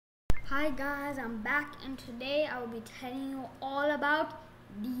Hi guys, I'm back and today I will be telling you all about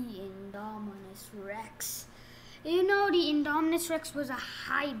the Indominus Rex. You know, the Indominus Rex was a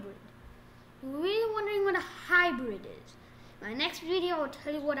hybrid. You're really wondering what a hybrid is. My next video I will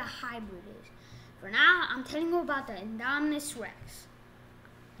tell you what a hybrid is. For now, I'm telling you about the Indominus Rex.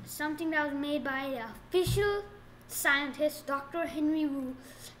 Something that was made by the official scientist, Dr. Henry Wu,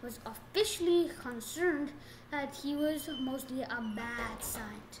 was officially concerned that he was mostly a bad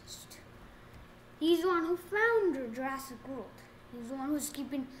scientist. He's the one who found the Jurassic World. He's the one who's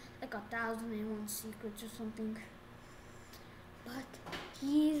keeping like 1,001 secrets or something. But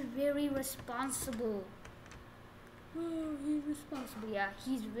he's very responsible. Oh, he's responsible. Yeah,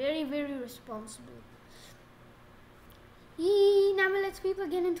 he's very, very responsible. He never lets people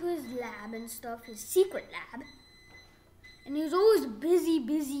get into his lab and stuff, his secret lab. And he was always busy.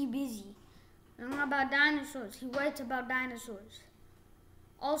 Learning about dinosaurs. He writes about dinosaurs.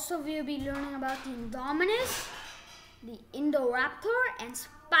 Also, we'll be learning about the Indominus, the Indoraptor, and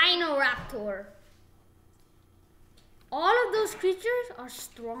Spinoraptor. All of those creatures are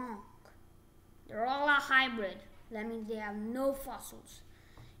strong. They're all a hybrid. That means they have no fossils.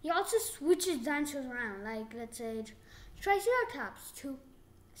 He also switches dinosaurs around, like let's say Triceratops to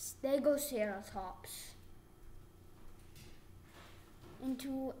Stegoceratops,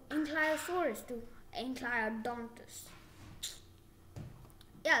 into Ankylosaurus to Ankylodontus.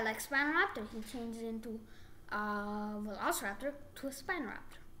 Yeah, like Spinoraptor, he changes into Velociraptor to a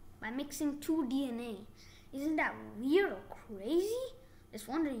Spinoraptor by mixing two DNA. Isn't that weird or crazy? Just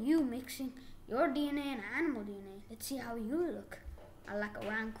wonder you mixing your DNA and animal DNA. Let's see how you look. Like a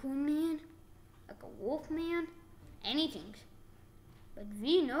raccoon man, like a wolf man, anything. But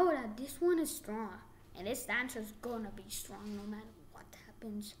we know that this one is strong, and this dinosaur's gonna be strong no matter what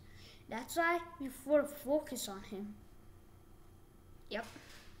happens. That's why we focus on him. Yep,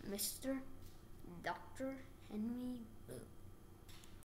 Mr. Dr. Henry